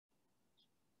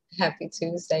Happy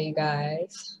Tuesday, you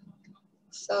guys.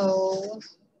 So,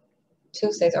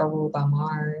 Tuesdays are ruled by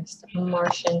Mars,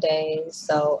 Martian days.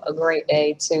 So, a great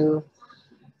day to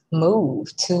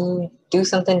move, to do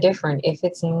something different if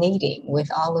it's needing with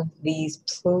all of these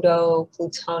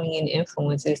Plutonian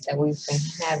influences that we've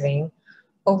been having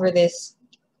over this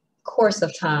course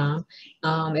of time.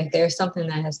 If there's something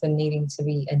that has been needing to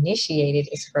be initiated,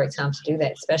 it's a great time to do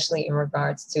that, especially in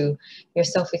regards to your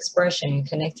self-expression,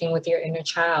 connecting with your inner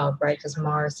child, right? Because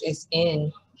Mars is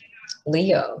in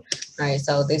Leo, right?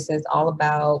 So this is all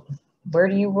about, where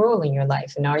do you rule in your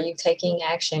life? And are you taking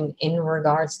action in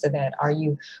regards to that? Are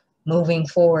you moving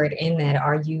forward in that?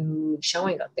 Are you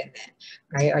showing up in that,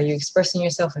 right? Are you expressing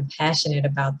yourself and passionate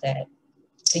about that?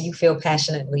 Do you feel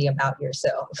passionately about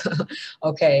yourself?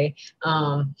 Okay.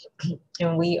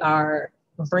 And we are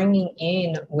bringing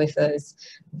in with us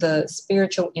the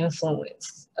spiritual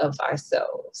influence of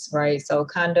ourselves, right? So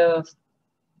kind of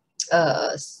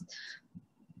uh,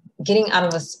 getting out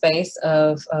of a space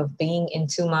of being in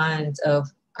two minds of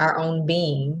our own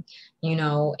being, you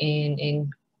know, and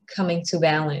coming to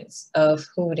balance of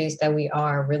who it is that we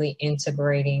are, really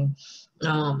integrating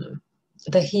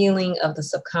the healing of the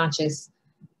subconscious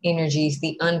energies,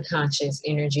 the unconscious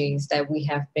energies that we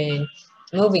have been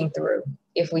moving through,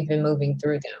 if we've been moving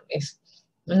through them. If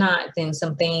not, then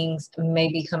some things may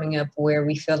be coming up where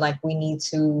we feel like we need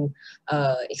to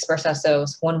express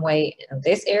ourselves one way in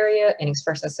this area and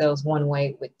express ourselves one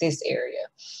way with this area,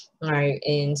 right?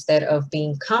 Instead of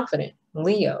being confident,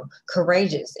 Leo,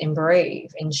 courageous and brave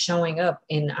and showing up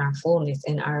in our fullness,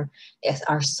 in our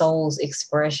soul's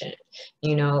expression.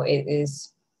 You know, it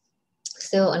is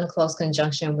still in a close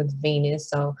conjunction with Venus.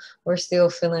 So we're still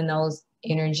feeling those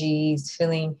energies,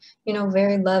 feeling, you know,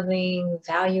 very loving,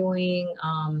 valuing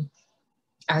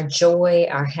our joy,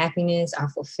 our happiness, our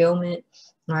fulfillment,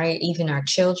 right? Even our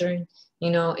children, you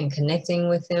know, and connecting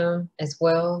with them as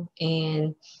well.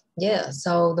 And yeah,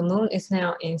 so the moon is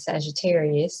now in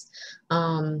Sagittarius.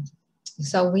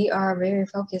 So we are very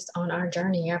focused on our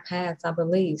journey, our paths, our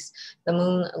beliefs. The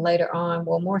moon later on,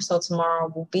 well, more so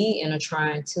tomorrow, will be in a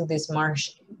trine to this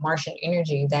Martian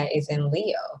energy that is in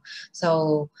Leo.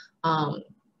 So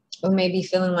we may be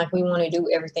feeling like we want to do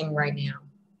everything right now,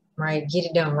 right? Get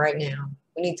it done right now.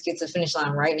 We need to get to the finish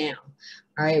line right now,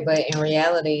 right? But in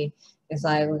reality, it's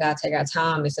like we got to take our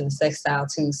time. It's in a sextile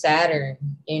to Saturn,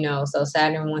 you know, so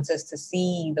Saturn wants us to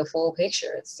see the full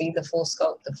picture, see the full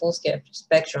scope, the full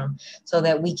spectrum, so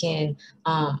that we can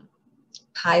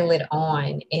pilot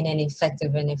on in an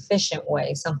effective and efficient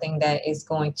way, something that is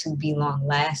going to be long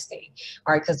lasting,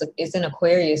 right? Because it's in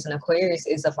Aquarius, and Aquarius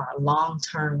is of our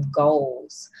long-term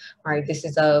goals, right? This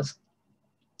is of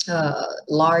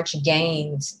large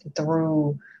gains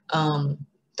through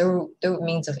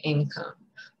means of income,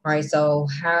 right? So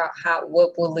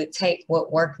what will it take?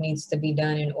 What work needs to be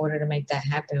done in order to make that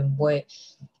happen?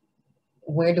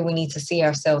 Where do we need to see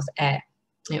ourselves at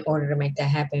in order to make that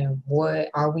happen?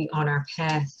 What are we on our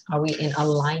path? Are we in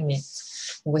alignment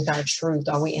with our truth?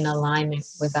 Are we in alignment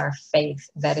with our faith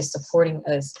that is supporting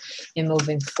us in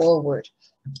moving forward?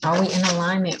 Are we in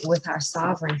alignment with our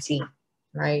sovereignty?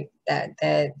 Right?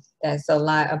 That's a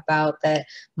lot about that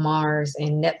Mars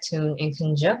and Neptune in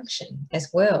conjunction as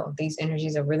well. These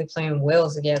energies are really playing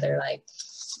well together. Like,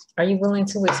 are you willing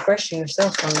to express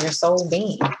yourself from your soul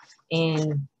being?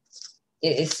 And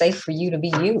it's safe for you to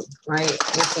be you, right?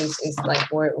 This is like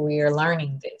where we are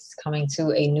learning this, coming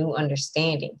to a new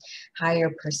understanding,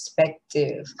 higher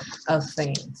perspective of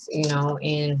things, you know,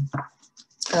 and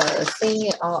seeing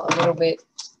it all a little bit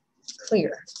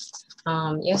clearer.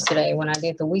 Yesterday when I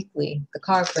did the weekly, the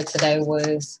card for today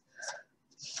was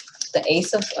the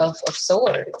Ace of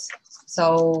Swords.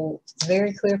 So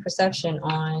very clear perception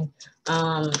on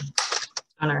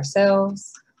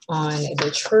ourselves, on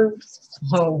the truth,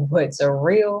 on what's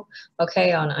real,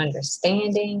 okay, on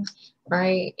understanding,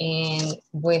 right? And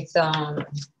with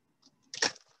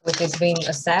this being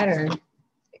a Saturn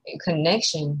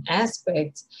connection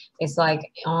aspect, it's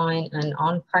like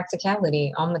on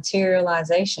practicality, on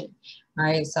materialization,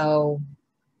 right? So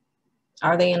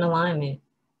are they in alignment?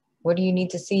 What do you need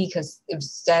to see? Because if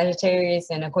Sagittarius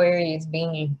and Aquarius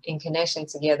being in connection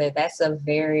together, that's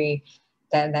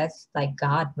that's like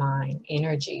God mind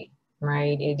energy,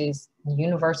 right? It is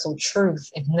universal truth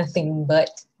and nothing but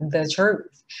the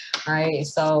truth, right?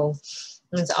 So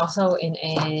it's also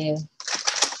in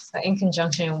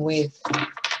conjunction with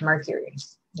Mercury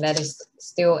that is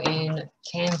still in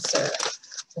Cancer.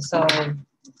 So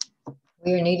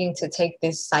we are needing to take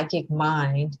this psychic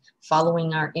mind,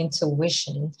 following our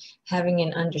intuition, having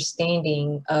an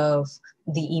understanding of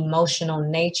the emotional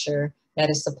nature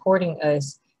that is supporting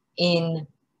us in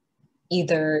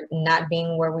either not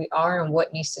being where we are and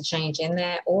what needs to change in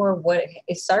that, or what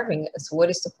is serving us, what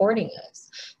is supporting us,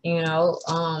 you know,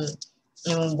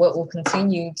 and what will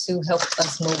continue to help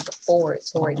us move forward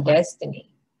toward destiny.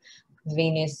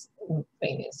 Venus,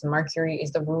 Mercury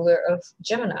is the ruler of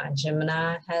Gemini.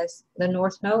 Gemini has the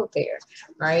North Node there,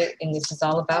 right? And this is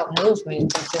all about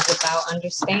movement. This is about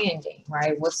understanding,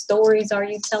 right? What stories are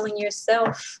you telling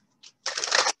yourself?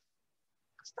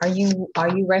 Are you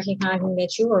recognizing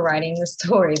that you are writing the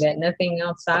story, that nothing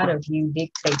outside of you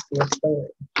dictates your story,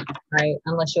 right?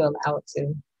 Unless you allow it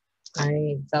to. All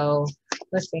right. So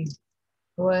let's see.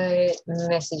 What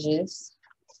messages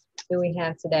do we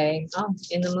have today? Oh,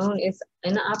 and the moon is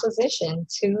in opposition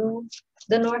to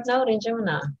the North Node in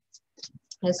Gemini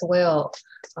as well.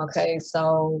 Okay,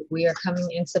 so we are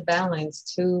coming into balance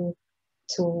to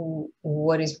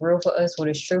what is real for us, what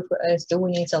is true for us. Do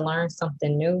we need to learn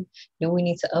something new? Do we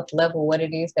need to up level what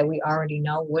it is that we already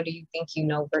know? What do you think you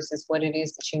know versus what it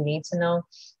is that you need to know?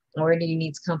 Or do you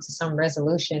need to come to some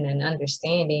resolution and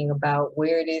understanding about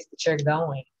where it is that you're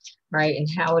going, right? And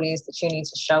how it is that you need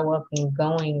to show up and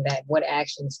going, that what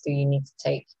actions do you need to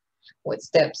take? What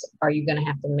steps are you going to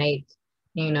have to make,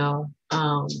 you know?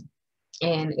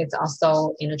 And it's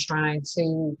also in a trine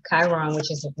to Chiron,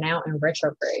 which is now in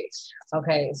retrograde.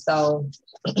 Okay, so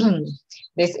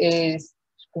this is,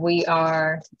 we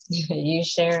are, you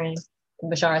sharing,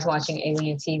 Bashar is watching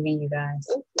Alien TV, you guys.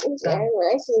 So. I'm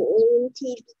watching Alien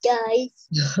TV, guys.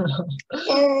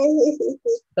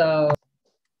 So,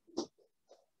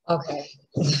 okay.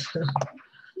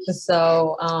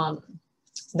 So,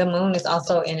 the moon is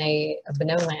also in a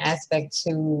benevolent aspect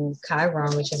to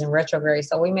Chiron, which is in retrograde.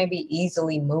 So we may be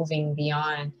easily moving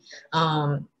beyond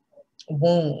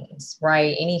wounds,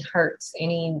 right? Any hurts,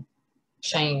 any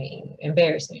shaming,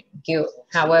 embarrassment, guilt,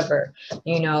 however,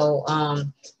 you know,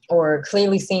 or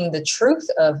clearly seeing the truth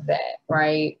of that,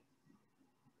 right?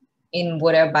 In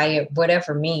whatever, by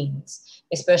whatever means,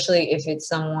 especially if it's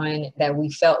someone that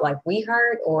we felt like we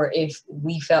hurt, or if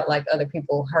we felt like other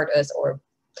people hurt us, or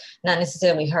not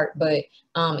necessarily hurt, but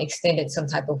extended some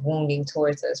type of wounding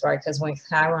towards us, right? Because when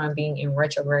Chiron being in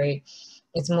retrograde,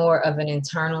 it's more of an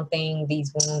internal thing.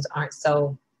 These wounds aren't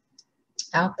so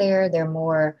out there. They're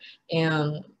more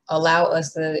it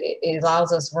allows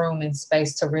us room and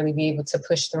space to really be able to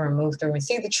push through and move through and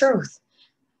see the truth,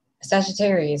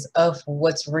 Sagittarius, of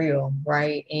what's real,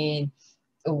 right? And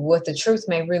what the truth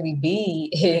may really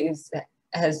be is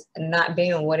has not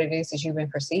been what it is that you've been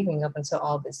perceiving up until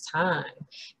all this time,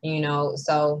 you know.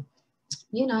 So,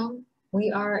 you know,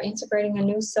 we are integrating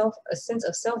a sense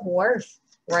of self-worth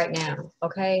right now.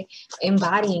 Okay,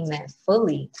 embodying that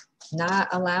fully, not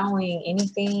allowing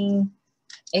anything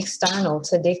external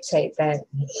to dictate that.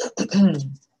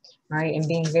 Right, and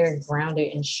being very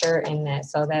grounded and sure in that,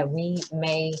 so that we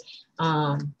may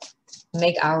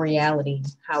make our reality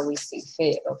how we see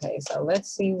fit. Okay, so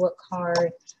let's see what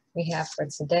card we have for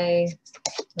today.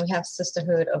 We have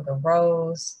Sisterhood of the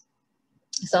Rose.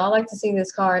 So I like to see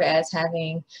this card as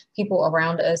having people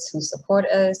around us who support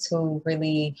us, who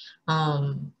really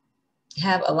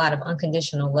have a lot of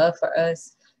unconditional love for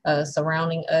us,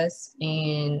 surrounding us,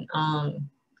 and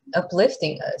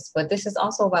uplifting us. But this is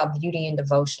also about beauty and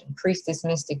devotion. Priestess,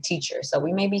 mystic, teacher. So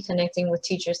we may be connecting with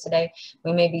teachers today.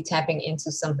 We may be tapping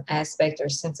into some aspect or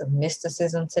sense of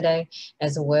mysticism today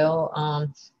as well.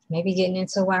 Maybe getting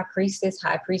into our priestess,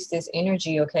 high priestess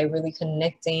energy. Okay, really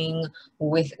connecting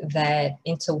with that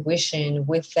intuition,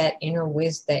 with that inner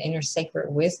wisdom, that inner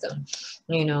sacred wisdom,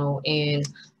 you know. And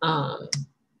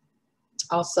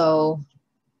also,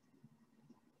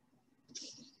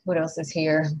 what else is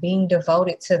here? Being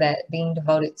devoted to that, being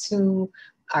devoted to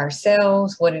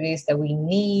ourselves, what it is that we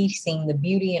need, seeing the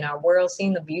beauty in our world,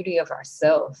 seeing the beauty of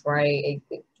ourselves, right?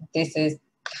 This is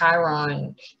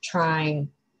Chiron trying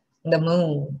the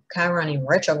moon, Chiron in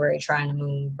retrograde trying the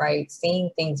moon, right?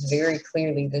 Seeing things very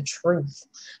clearly, the truth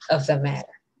of the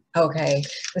matter. Okay,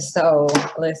 so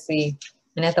let's see.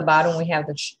 And at the bottom, we have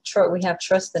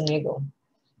trust the niggle.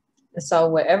 So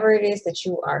whatever it is that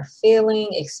you are feeling,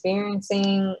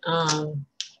 experiencing, know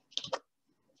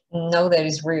that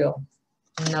it's real.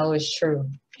 Know it's true.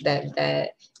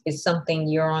 That is something.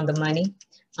 You're on the money.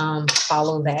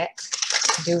 Follow that.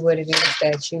 Do what it is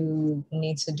that you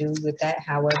need to do with that,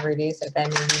 however it is that may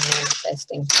be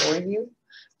manifesting for you,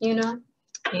 you know.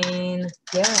 And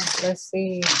yeah, let's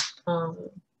see.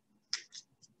 What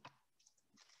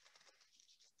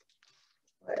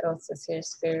else is here,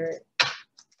 Spirit?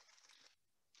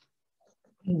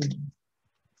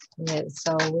 Yeah,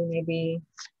 so we may be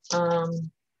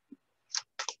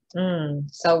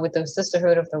So with the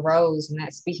Sisterhood of the Rose, and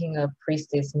that's speaking of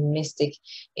priestess, mystic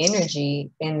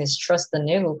energy, and this Trust the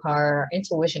Niggle card, our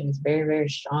intuition is very, very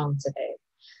strong today.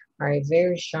 All right,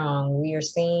 very strong. We are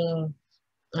seeing,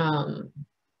 um,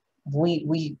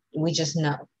 we just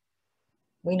know.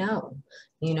 We know,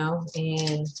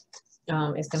 and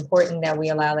it's important that we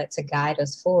allow that to guide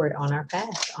us forward on our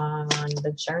path, on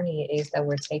the journey it is that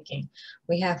we're taking.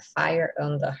 We have fire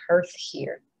on the hearth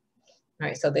here. All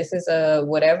right, so this is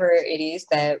whatever it is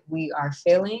that we are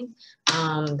feeling,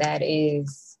 that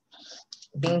is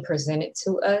being presented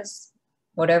to us,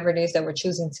 whatever it is that we're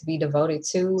choosing to be devoted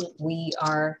to, we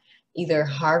are either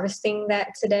harvesting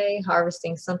that today,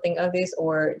 harvesting something of this,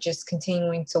 or just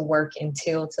continuing to work and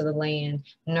till to the land,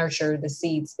 nurture the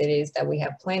seeds that is that we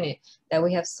have planted, that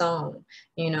we have sown.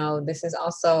 This is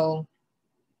also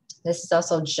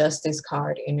justice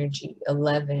card energy,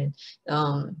 11.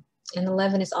 And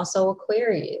 11 is also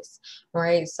Aquarius,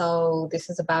 right? So this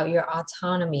is about your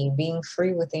autonomy, being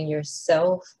free within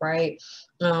yourself, right?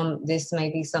 This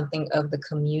may be something of the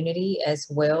community as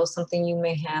well, something you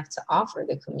may have to offer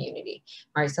the community,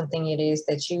 right? Something it is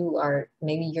that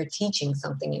maybe you're teaching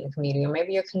something in the community, or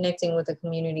maybe you're connecting with a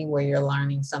community where you're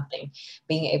learning something,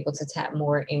 being able to tap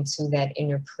more into that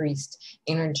inner priest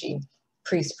energy.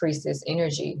 Priestess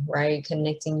energy, right?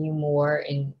 Connecting you more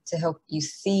and to help you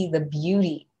see the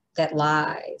beauty that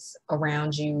lies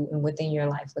around you and within your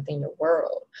life, within your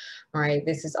world, right?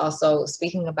 This is also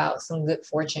speaking about some good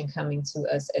fortune coming to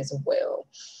us as well,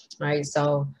 right?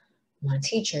 So my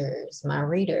teachers, my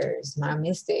readers, my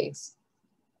mystics,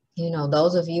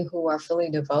 those of you who are fully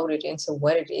devoted into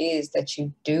what it is that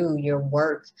you do, your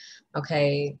work,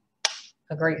 okay,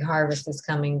 a great harvest is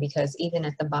coming, because even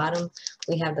at the bottom,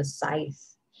 we have the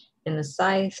scythe. And the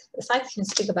scythe can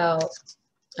speak about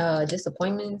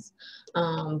disappointments,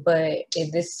 but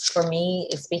this, for me,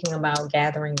 is speaking about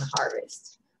gathering the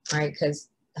harvest, right? Because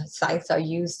scythes are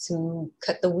used to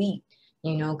cut the wheat,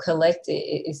 collect it.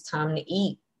 It's time to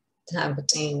eat type of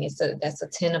thing. That's a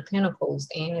 10 of Pentacles,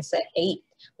 and it's an 8,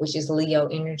 which is Leo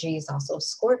energy. It's also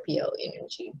Scorpio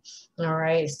energy. All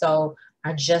right, so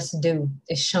our just due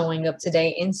is showing up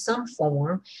today in some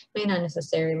form. May not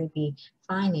necessarily be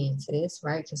finances,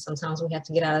 right? Because sometimes we have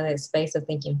to get out of that space of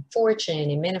thinking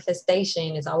fortune and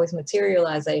manifestation is always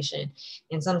materialization,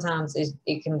 and sometimes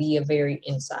it can be a very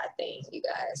inside thing, you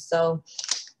guys. So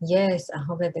yes, I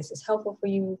hope that this is helpful for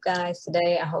you guys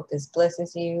today. I hope this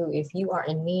blesses you. If you are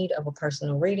in need of a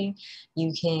personal reading,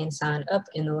 you can sign up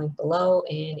in the link below.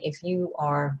 And if you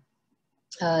are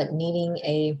needing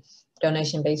a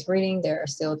donation-based reading, there are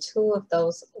still 2 of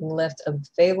those left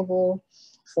available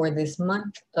for this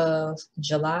month of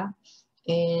July.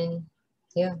 And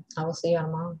yeah, I will see you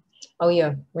tomorrow. Oh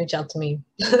yeah, reach out to me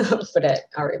for that.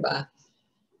 All right, bye.